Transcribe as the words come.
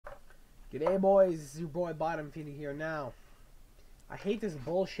G'day boys, this is your boy Bottom Feeder here now. I hate this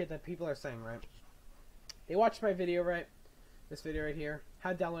bullshit that people are saying, right? They watched my video, right? This video right here.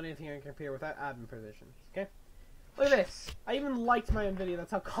 How to download anything on your computer without admin permissions, okay? Look at this. I even liked my own video.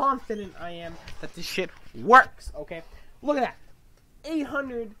 That's how confident I am that this shit works, okay? Look at that.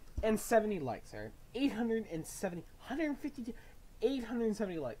 870 likes, alright?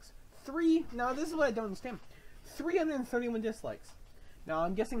 870 likes. Now this is what I don't understand. 331 dislikes. Now,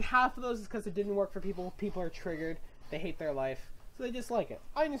 I'm guessing half of those is because it didn't work for people. People are triggered. They hate their life. So they dislike it.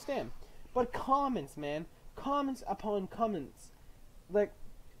 I understand. But comments, man. Comments upon comments. Like,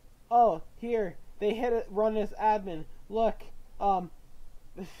 oh, here. They hit it, run as admin. Look, no,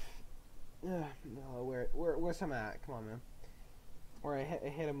 where's some at? Come on, man. Or I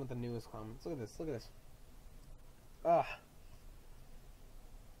hit him with the newest comments. Look at this. Look at this.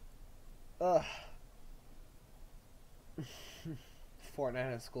 Ugh. Fortnite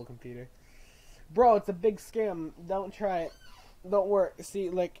on a school computer. Bro, it's a big scam. Don't try it. Don't work. See,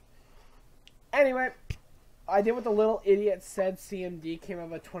 like... Anyway, I did what the little idiot said. CMD came up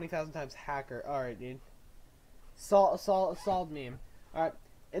with 20,000 times hacker. Alright, dude. Solved meme. Alright.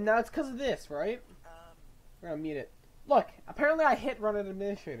 And now it's because of this, right? We're gonna mute it. Look, apparently I hit run as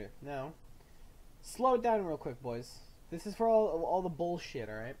administrator. Now, slow it down real quick, boys. This is for all the bullshit,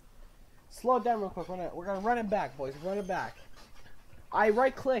 alright? Slow it down real quick. We're gonna run it back, boys. Run it back. I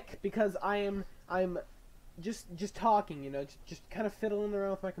right click because I'm just talking, you know, just kind of fiddling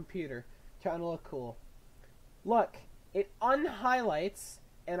around with my computer, trying to look cool. Look, it unhighlights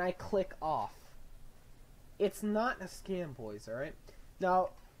and I click off. It's not a scam, boys, alright?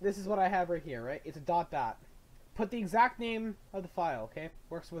 Now, this is what I have right here, right? It's a .bat. Put the exact name of the file, okay?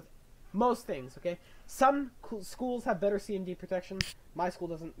 Works with most things, okay? Some schools have better CMD protection. My school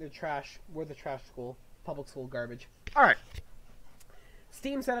doesn't. They're trash. We're the trash school. Public school garbage. Alright.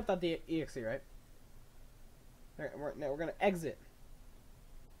 Steam setup.exe, right? Now we're gonna exit.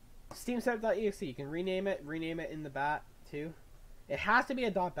 Steam setup.exe. You can rename it in the bat too. It has to be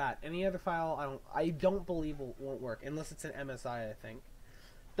a .bat. Any other file I don't believe won't work unless it's an MSI. I think.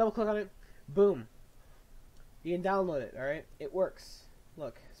 Double click on it. Boom. You can download it. All right. It works.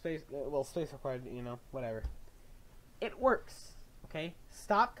 Look, space. Well, space required. You know, whatever. It works. Okay.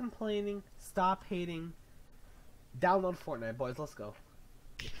 Stop complaining. Stop hating. Download Fortnite, boys. Let's go.